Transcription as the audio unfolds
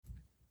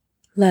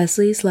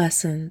Leslie's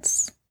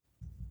Lessons.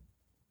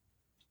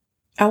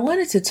 I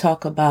wanted to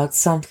talk about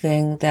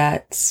something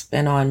that's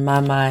been on my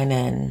mind,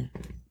 and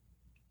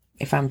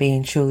if I'm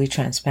being truly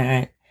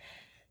transparent,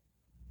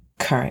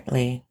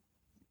 currently,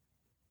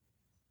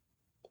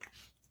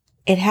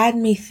 it had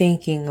me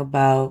thinking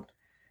about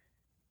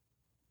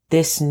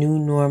this new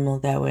normal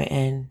that we're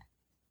in,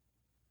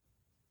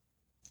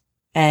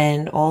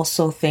 and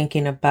also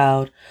thinking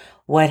about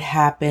what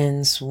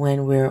happens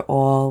when we're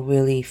all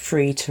really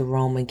free to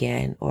roam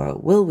again, or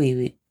will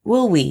we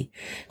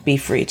be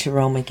free to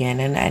roam again?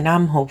 And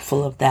I'm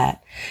hopeful of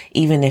that,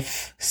 even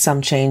if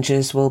some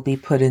changes will be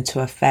put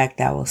into effect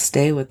that will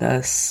stay with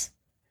us.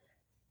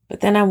 But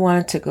then I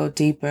wanted to go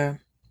deeper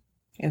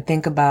and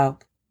think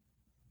about,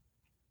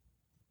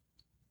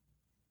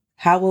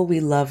 how will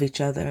we love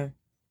each other?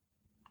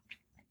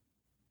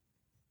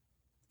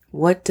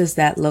 What does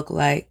that look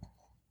like?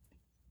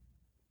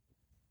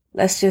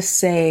 Let's just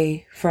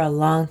say for a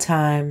long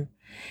time,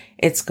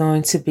 it's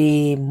going to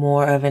be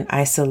more of an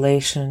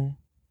isolation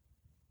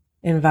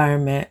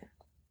environment.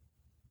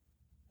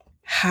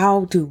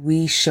 How do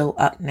we show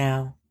up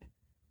now?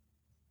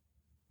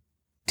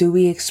 Do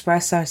we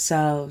express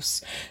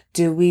ourselves?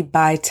 Do we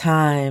buy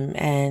time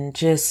and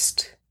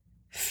just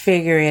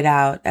figure it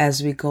out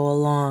as we go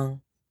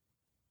along?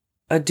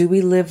 Or do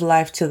we live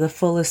life to the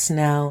fullest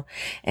now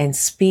and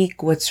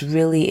speak what's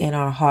really in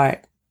our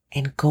heart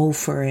and go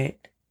for it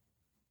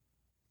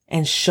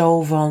and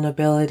show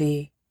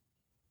vulnerability?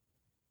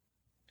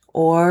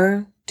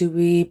 Or do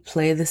we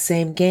play the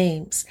same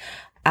games?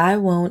 I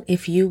won't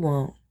if you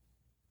won't.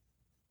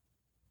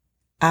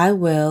 I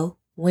will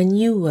when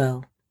you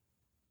will.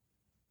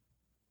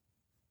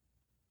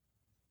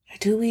 Or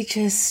do we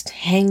just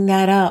hang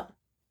that up?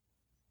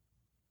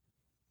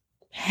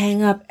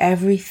 Hang up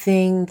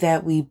everything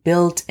that we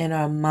built in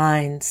our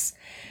minds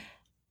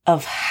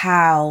of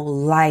how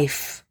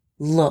life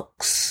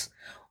looks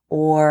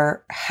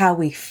or how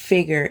we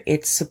figure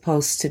it's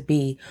supposed to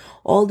be.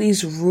 All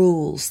these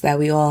rules that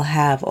we all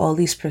have, all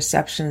these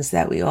perceptions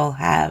that we all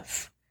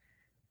have.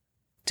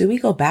 Do we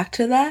go back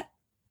to that?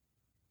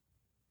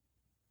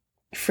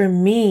 For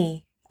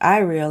me, I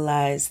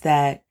realize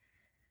that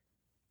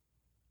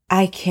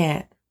I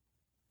can't.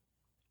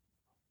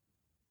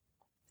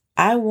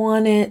 I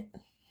want it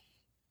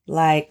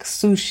like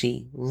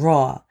sushi,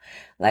 raw.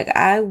 Like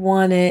I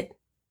want it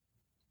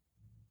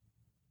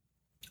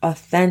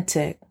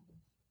authentic.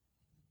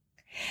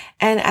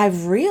 And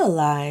I've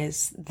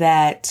realized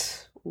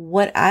that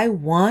what I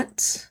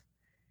want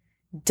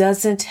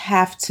doesn't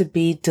have to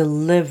be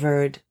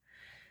delivered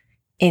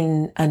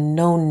in a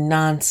no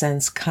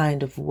nonsense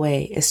kind of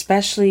way,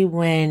 especially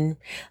when,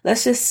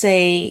 let's just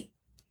say,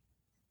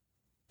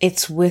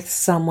 it's with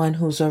someone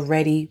who's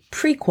already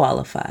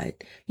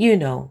pre-qualified. You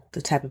know,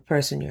 the type of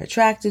person you're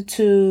attracted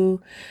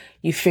to.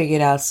 You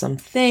figured out some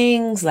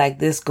things like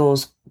this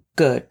goes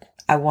good.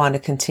 I want to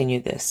continue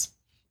this.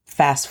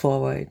 Fast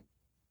forward.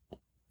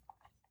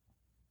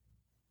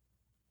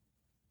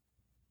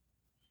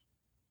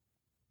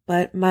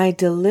 But my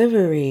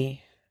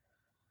delivery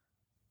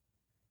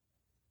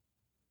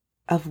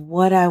of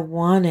what I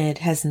wanted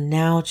has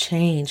now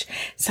changed.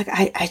 It's like,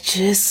 I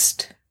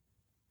just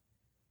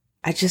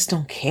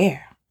don't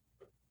care.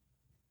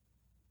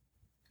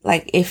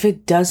 Like, if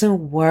it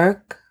doesn't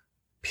work,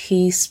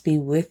 peace be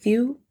with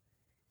you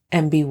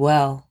and be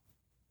well.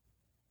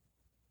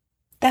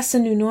 That's the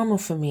new normal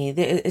for me.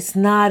 It's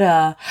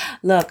not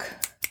look,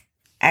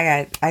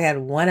 I got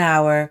 1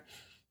 hour.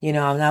 You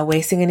know, I'm not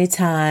wasting any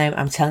time.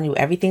 I'm telling you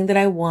everything that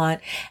I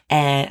want,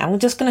 and I'm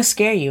just going to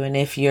scare you. And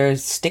if you're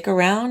stick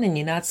around and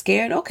you're not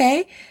scared,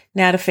 okay,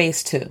 now to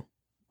phase two.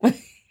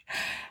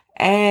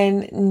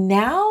 And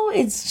now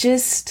it's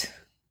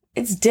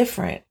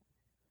different.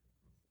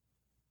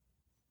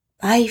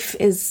 Life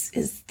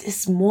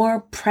is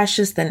more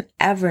precious than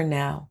ever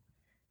now.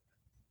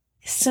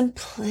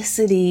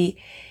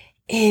 Simplicity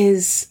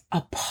is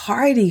a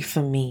party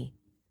for me,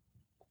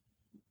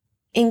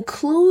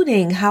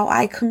 including how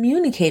I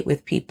communicate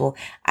with people.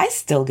 I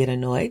still get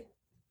annoyed.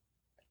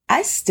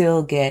 I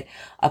still get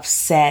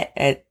upset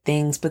at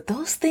things, but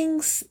those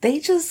things, they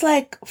just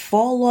like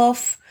fall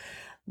off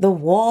the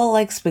wall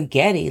like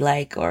spaghetti,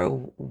 like,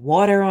 or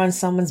water on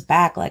someone's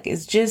back. Like,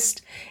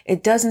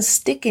 it doesn't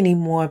stick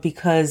anymore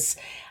because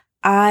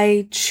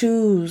I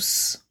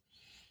choose,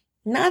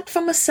 not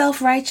from a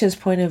self-righteous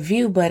point of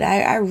view, but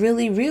I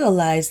really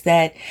realize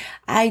that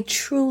I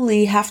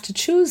truly have to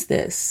choose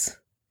this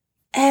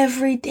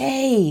every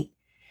day.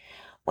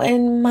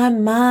 When my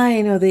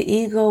mind or the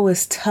ego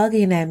is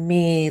tugging at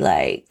me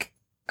like,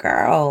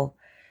 girl,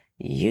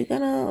 you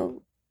gonna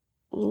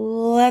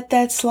let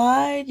that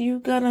slide?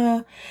 You're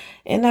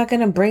not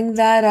gonna bring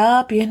that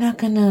up? You're not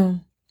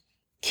gonna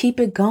keep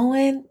it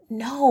going?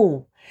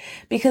 No,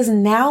 because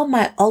now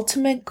my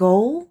ultimate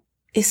goal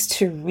is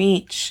to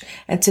reach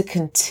and to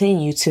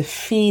continue to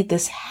feed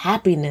this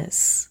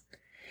happiness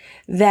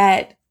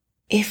that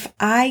if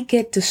I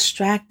get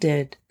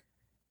distracted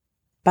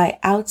by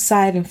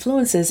outside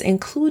influences,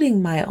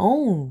 including my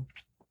own,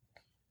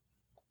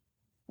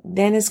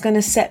 then it's going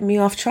to set me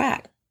off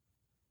track.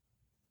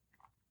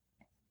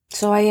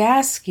 So I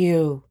ask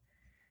you,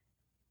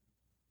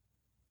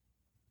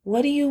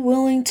 what are you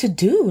willing to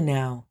do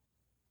now?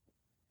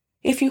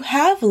 If you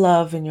have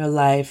love in your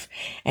life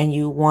and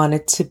you want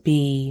it to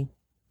be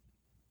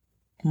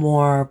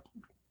more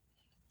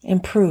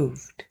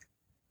improved,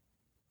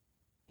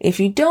 if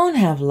you don't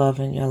have love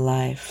in your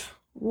life,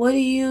 what are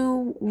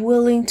you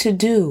willing to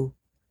do?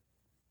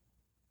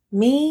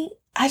 Me,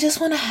 I just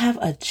want to have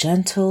a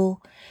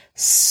gentle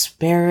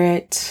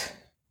spirit,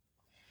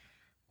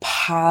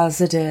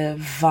 positive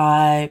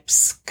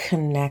vibes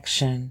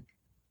connection.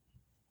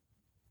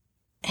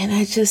 And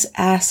I just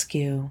ask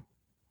you,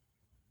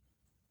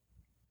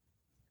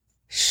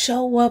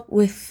 show up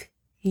with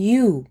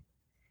you.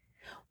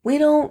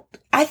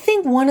 I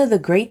think one of the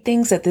great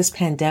things that this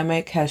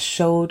pandemic has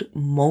showed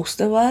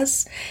most of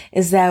us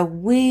is that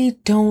we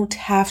don't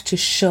have to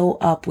show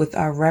up with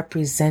our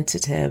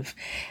representative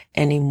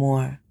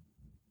anymore.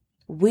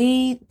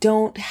 We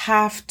don't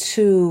have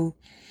to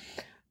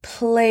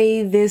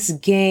play this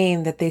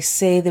game that they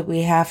say that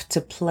we have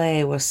to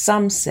play, or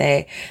some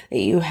say that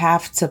you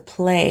have to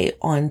play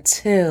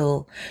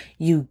until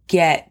you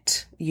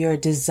get your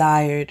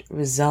desired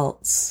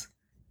results.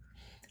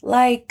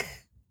 Like,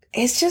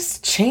 it's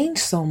just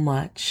changed so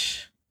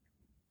much.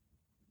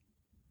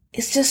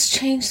 It's just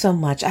changed so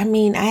much. I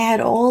mean, I had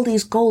all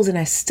these goals and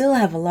I still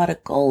have a lot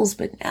of goals,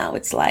 but now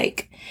it's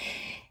like,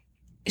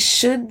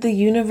 should the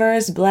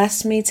universe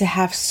bless me to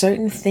have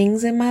certain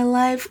things in my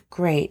life?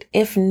 Great.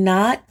 If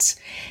not,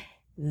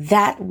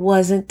 that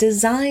wasn't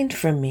designed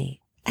for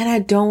me. And I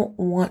don't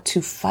want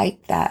to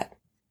fight that.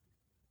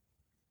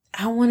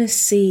 I want to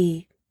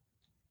see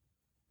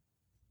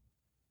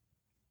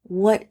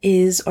what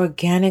is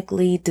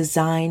organically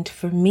designed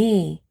for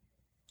me.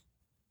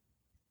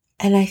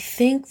 And I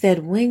think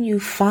that when you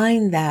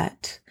find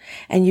that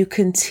and you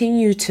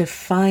continue to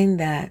find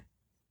that,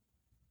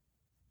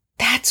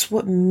 that's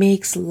what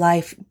makes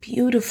life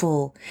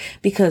beautiful,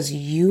 because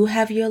you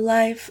have your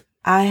life,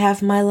 I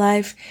have my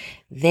life,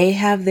 they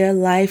have their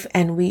life,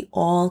 and we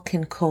all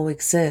can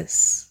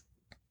coexist.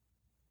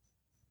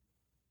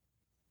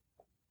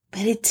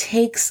 But it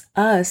takes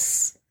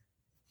us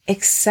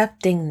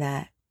accepting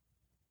that.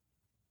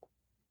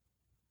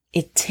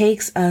 It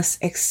takes us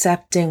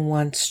accepting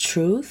one's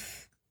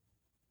truth,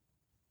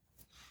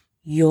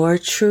 your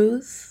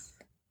truth,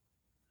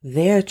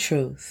 their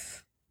truth.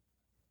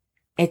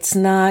 It's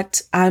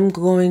not, I'm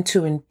going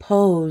to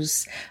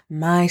impose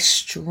my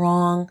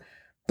strong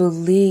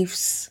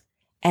beliefs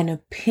and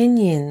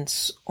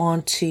opinions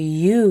onto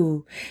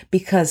you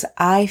because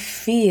I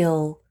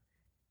feel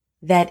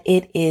that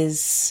it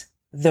is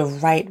the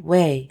right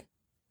way.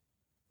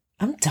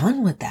 I'm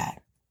done with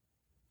that.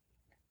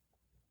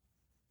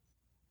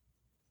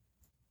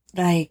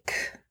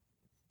 Like,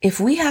 if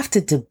we have to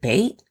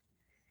debate,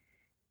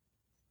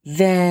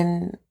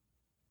 then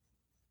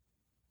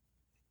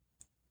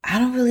I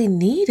don't really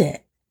need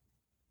it.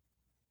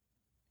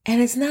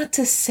 And it's not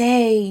to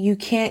say you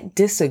can't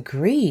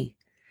disagree.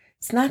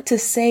 It's not to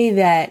say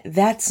that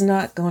that's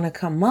not going to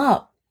come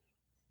up.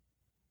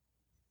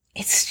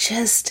 It's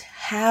just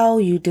how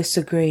you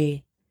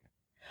disagree.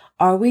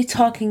 Are we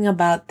talking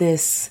about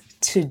this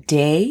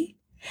today?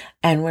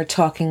 And we're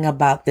talking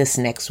about this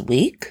next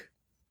week?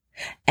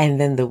 And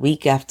then the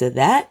week after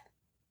that?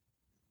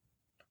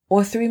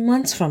 Or 3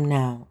 months from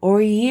now?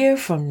 Or a year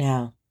from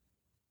now?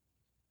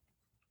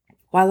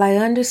 While I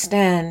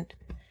understand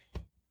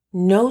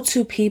no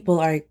two people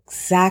are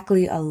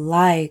exactly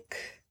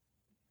alike,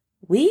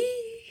 we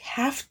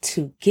have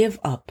to give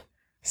up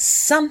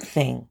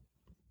something.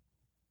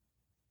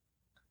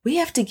 We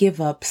have to give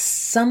up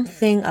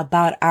something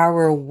about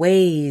our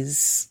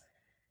ways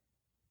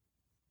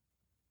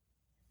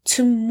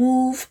to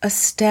move a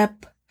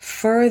step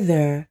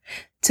further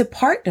to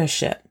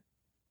partnership.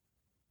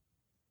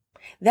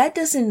 That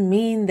doesn't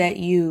mean that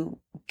you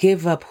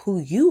give up who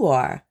you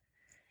are.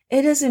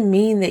 It doesn't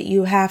mean that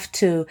you have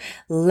to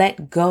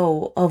let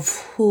go of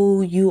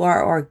who you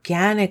are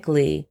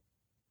organically.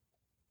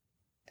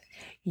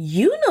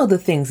 You know the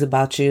things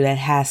about you that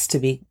has to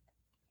be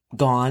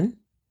gone.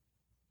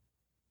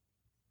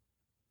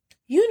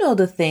 You know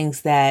the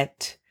things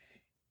that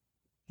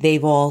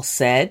they've all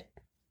said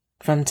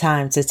from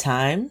time to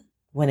time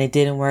when it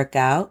didn't work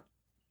out.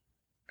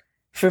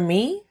 For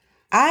me,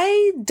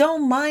 I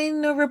don't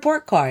mind a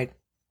report card.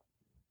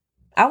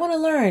 I want to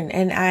learn.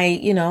 And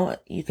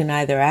you can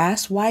either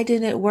ask, why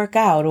didn't it work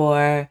out?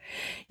 Or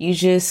you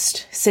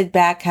just sit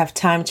back, have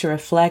time to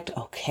reflect.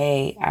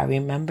 Okay, I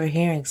remember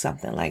hearing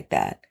something like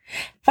that.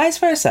 Vice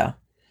versa.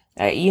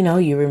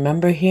 You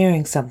remember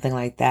hearing something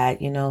like that.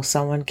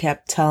 Someone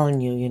kept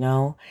telling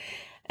you,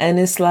 and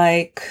it's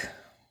like,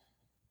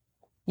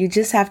 you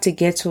just have to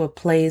get to a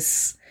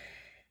place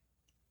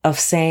of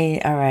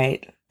saying, all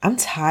right, I'm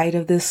tired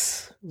of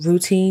this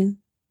routine.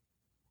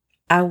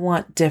 I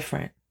want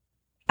different.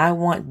 I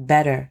want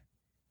better.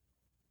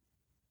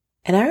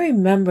 And I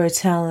remember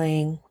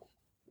telling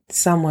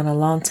someone a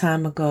long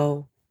time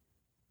ago,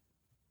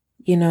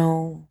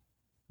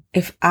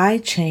 if I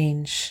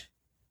change,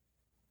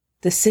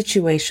 the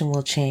situation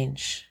will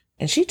change.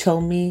 And she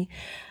told me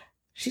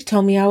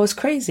I was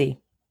crazy.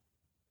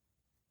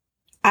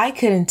 I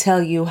couldn't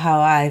tell you how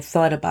I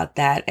thought about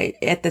that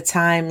at the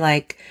time.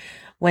 Like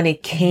when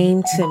it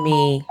came to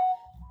me,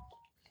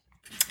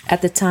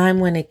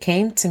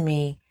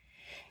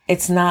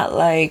 it's not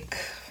like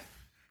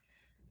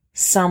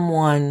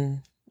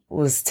someone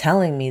was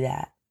telling me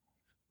that.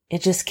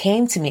 It just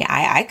came to me.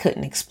 I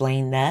couldn't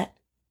explain that,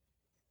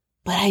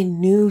 but I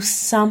knew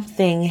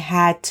something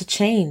had to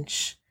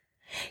change.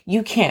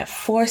 You can't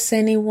force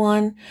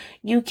anyone.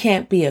 You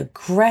can't be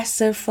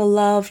aggressive for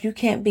love. You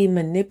can't be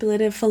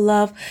manipulative for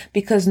love,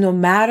 because no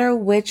matter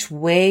which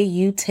way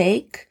you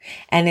take,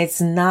 and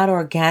it's not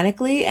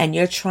organically, and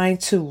you're trying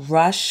to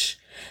rush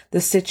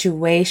the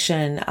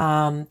situation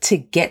to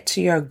get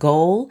to your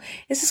goal,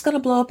 it's just going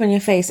to blow up in your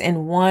face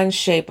in one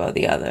shape or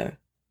the other.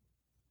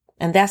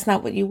 And that's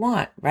not what you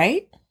want,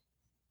 right?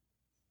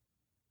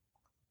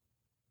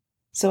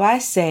 So I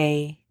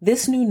say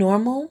this new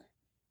normal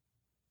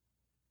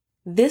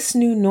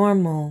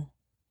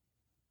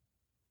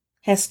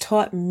has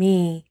taught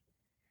me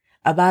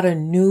about a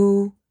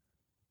new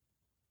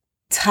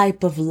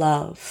type of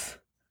love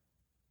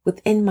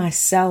within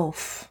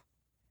myself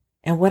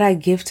and what I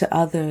give to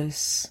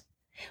others,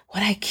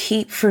 what I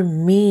keep for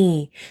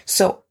me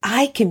so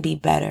I can be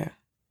better,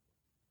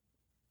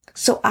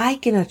 so I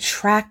can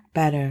attract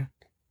better,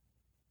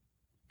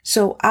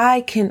 so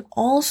I can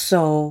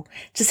also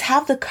just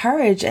have the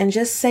courage and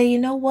just say, you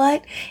know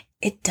what?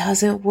 It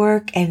doesn't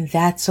work, and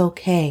that's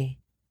okay.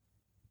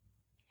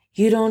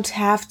 You don't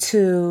have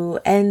to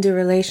end a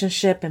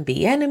relationship and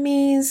be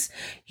enemies.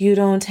 You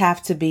don't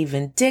have to be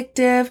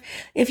vindictive.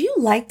 If you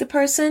like the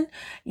person,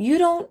 you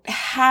don't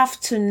have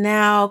to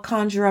now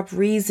conjure up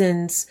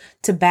reasons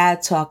to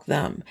bad talk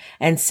them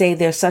and say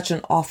they're such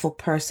an awful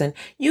person.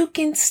 You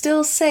can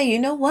still say, you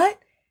know what?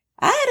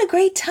 I had a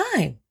great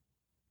time.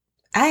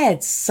 I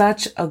had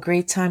such a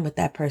great time with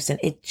that person.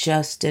 It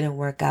just didn't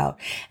work out.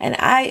 And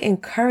I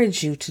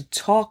encourage you to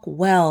talk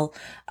well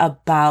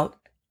about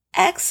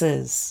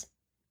exes.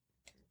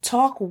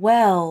 Talk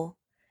well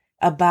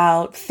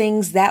about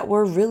things that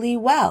were really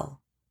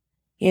well.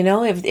 You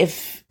know,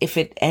 if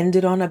it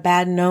ended on a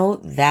bad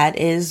note, that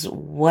is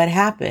what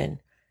happened.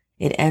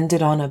 It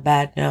ended on a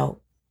bad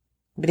note.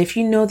 But if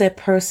you know that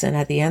person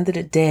at the end of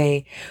the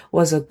day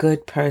was a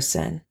good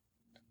person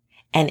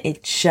and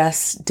it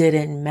just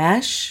didn't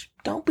mesh,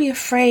 don't be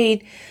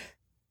afraid.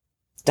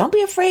 Don't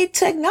be afraid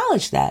to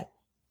acknowledge that.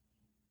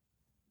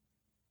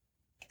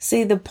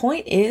 See, the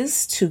point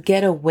is to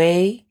get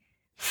away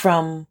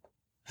from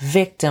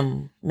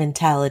victim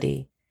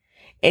mentality.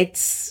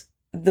 It's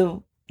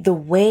the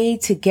way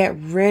to get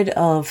rid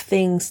of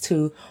things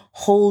to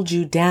hold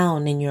you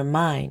down in your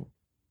mind.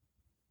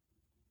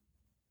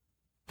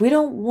 We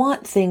don't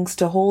want things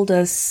to hold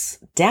us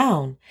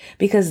down,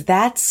 because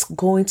that's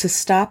going to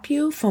stop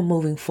you from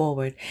moving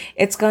forward.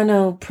 It's going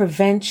to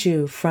prevent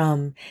you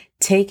from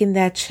taking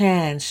that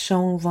chance,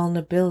 showing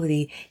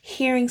vulnerability,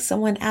 hearing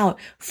someone out,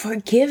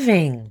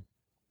 forgiving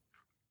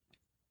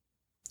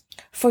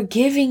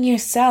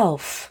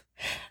yourself,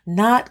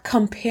 not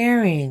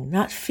comparing,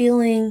 not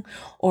feeling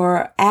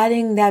or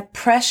adding that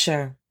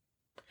pressure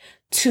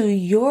to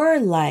your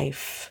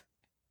life,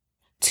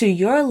 to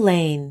your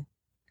lane,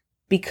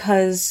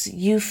 because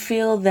you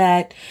feel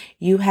that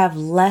you have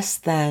less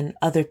than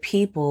other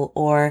people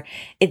or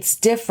it's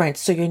different.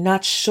 So you're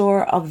not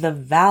sure of the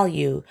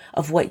value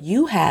of what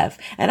you have.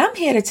 And I'm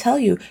here to tell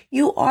you,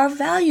 you are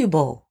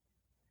valuable.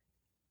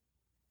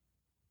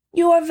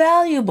 You are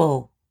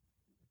valuable.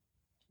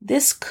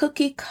 This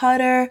cookie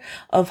cutter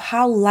of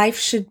how life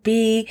should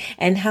be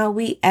and how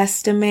we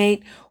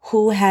estimate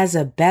who has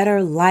a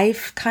better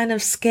life kind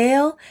of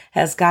scale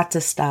has got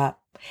to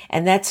stop.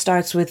 And that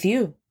starts with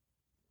you.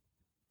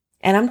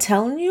 And I'm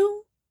telling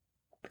you,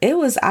 it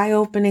was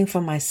eye-opening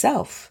for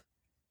myself.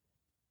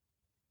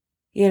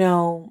 You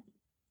know,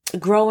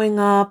 growing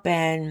up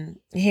and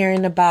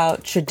hearing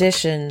about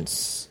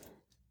traditions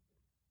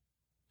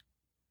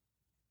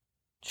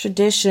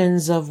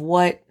of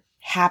what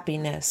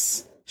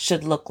happiness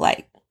should look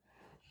like,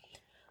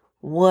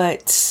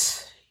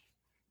 what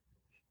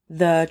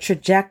the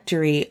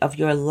trajectory of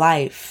your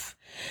life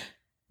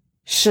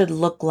should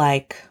look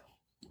like,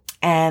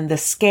 and the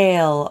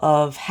scale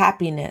of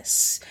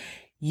happiness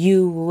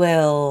you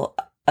will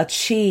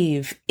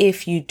achieve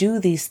if you do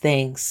these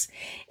things.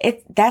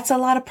 That's a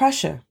lot of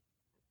pressure.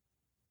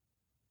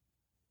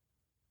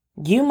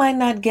 You might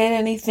not get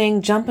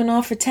anything jumping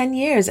off for 10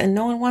 years and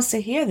no one wants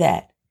to hear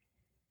that.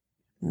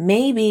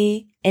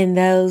 Maybe in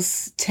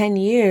those 10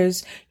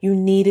 years, you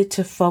needed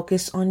to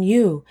focus on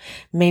you.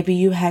 Maybe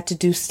you had to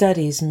do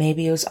studies.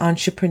 Maybe it was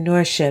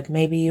entrepreneurship.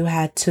 Maybe you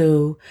had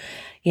to,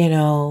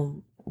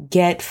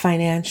 get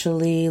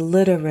financially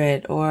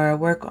literate or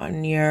work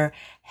on your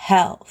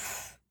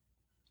health.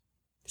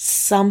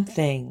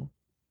 Something.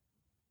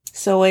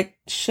 So it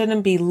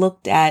shouldn't be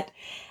looked at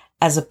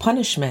as a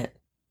punishment.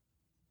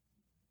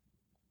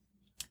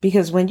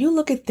 Because when you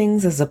look at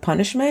things as a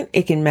punishment,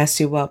 it can mess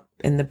you up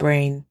in the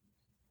brain.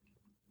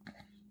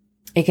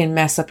 It can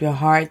mess up your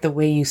heart, the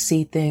way you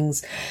see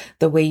things,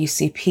 the way you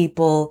see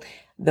people,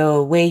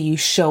 the way you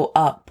show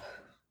up.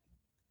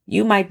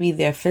 You might be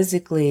there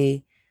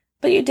physically,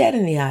 but you're dead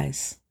in the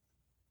eyes.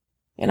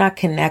 You're not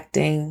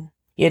connecting.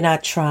 You're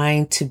not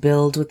trying to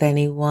build with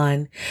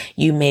anyone.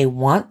 You may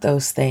want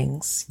those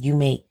things. You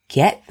may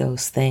get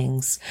those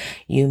things.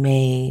 You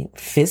may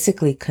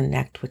physically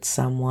connect with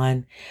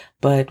someone.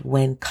 But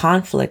when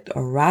conflict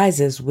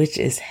arises, which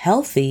is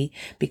healthy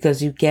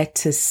because you get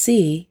to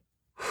see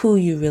who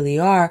you really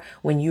are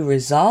when you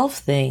resolve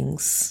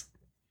things,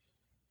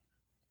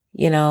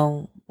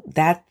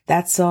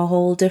 that's a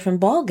whole different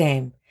ball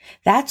game.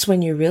 That's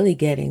when you're really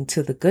getting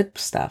to the good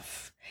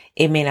stuff.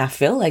 It may not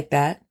feel like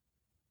that,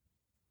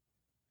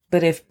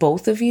 but if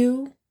both of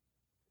you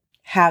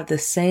have the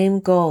same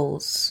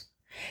goals,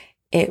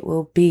 it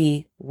will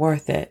be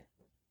worth it.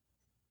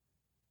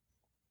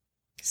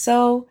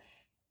 So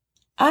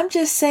I'm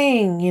just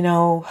saying,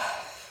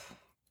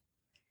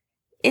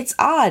 it's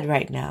odd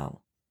right now.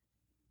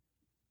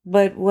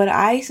 But what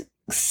I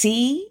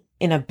see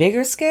in a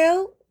bigger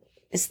scale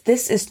is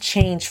this is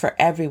change for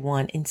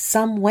everyone in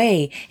some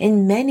way,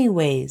 in many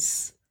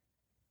ways.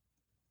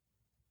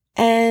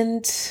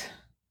 And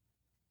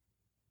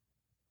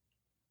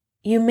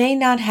you may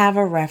not have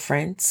a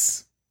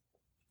reference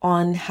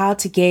on how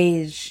to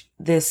gauge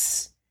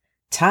this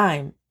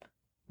time,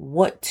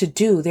 what to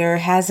do. There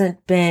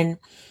hasn't been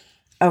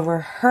a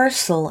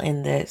rehearsal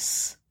in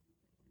this.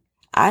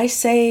 I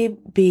say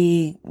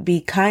be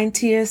kind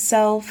to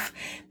yourself,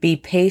 be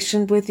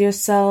patient with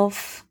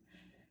yourself,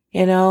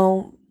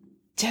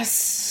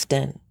 just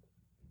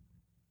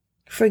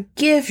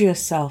forgive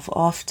yourself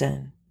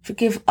often,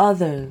 forgive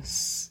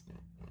others.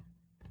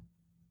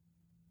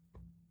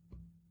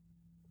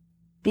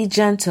 Be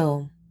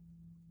gentle.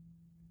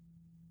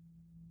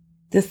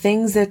 The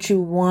things that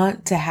you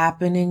want to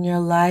happen in your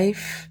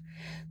life,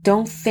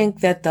 don't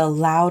think that the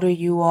louder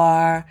you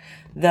are,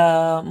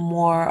 the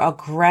more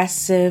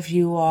aggressive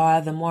you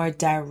are, the more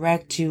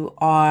direct you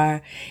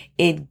are,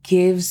 it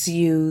gives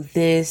you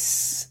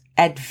this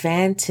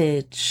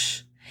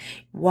advantage.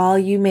 While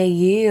you may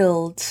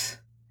yield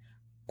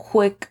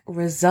quick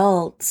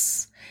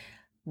results,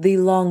 the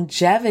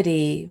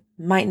longevity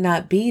might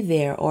not be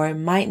there, or it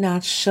might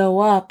not show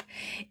up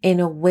in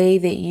a way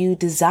that you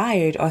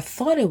desired or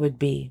thought it would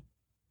be.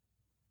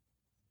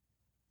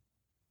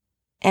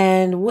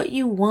 And what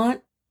you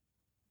want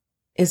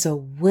is a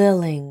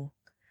willing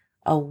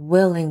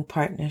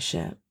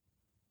partnership.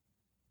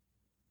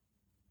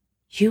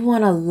 You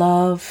want a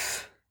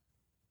love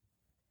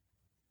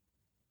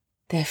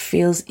that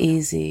feels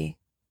easy,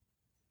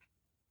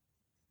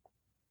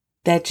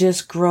 that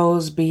just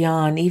grows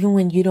beyond. Even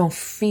when you don't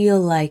feel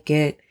like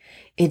it,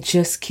 it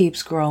just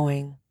keeps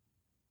growing.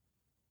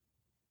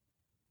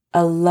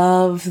 A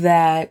love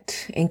that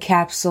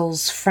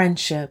encapsulates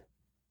friendship,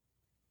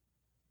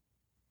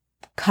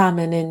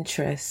 common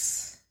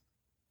interests,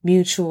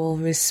 mutual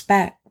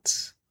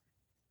respect,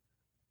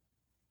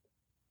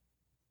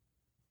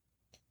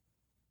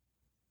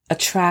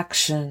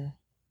 attraction,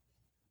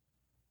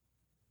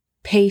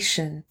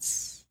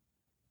 patience,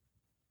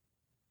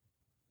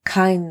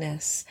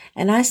 kindness.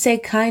 And I say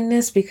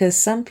kindness because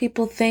some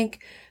people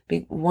think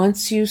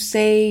once you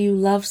say you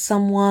love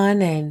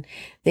someone and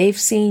they've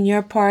seen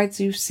your parts,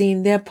 you've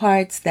seen their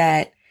parts,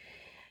 that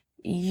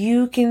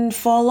you can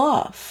fall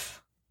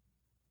off.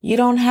 You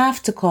don't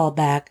have to call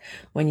back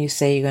when you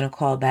say you're going to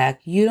call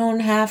back. You don't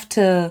have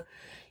to,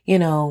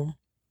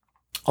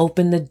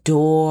 open the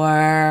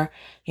door,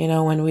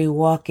 when we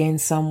walk in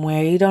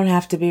somewhere. You don't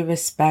have to be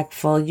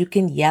respectful. You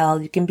can yell.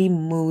 You can be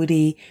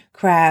moody,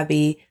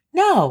 crabby.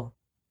 No.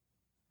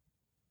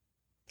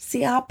 It's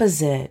the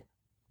opposite.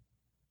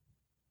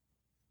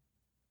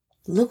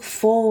 Look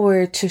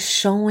forward to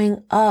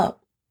showing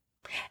up.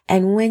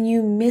 And when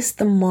you miss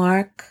the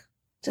mark,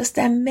 just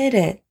admit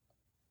it.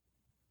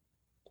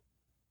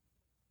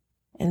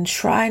 And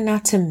try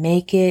not to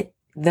make it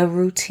the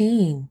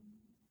routine.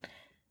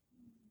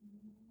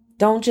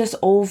 Don't just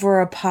over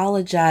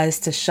apologize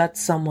to shut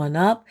someone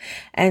up,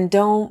 and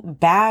don't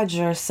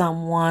badger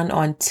someone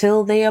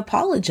until they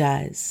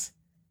apologize.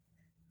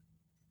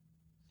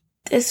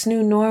 This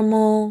new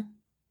normal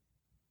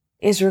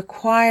is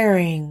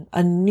requiring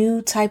a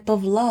new type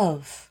of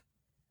love.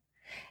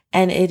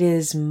 And it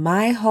is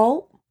my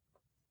hope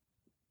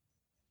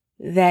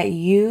that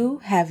you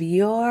have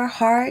your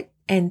heart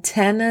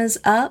antennas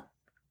up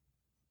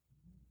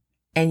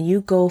and you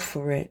go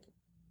for it.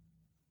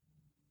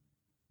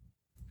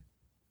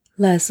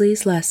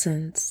 Leslie's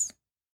Lessons.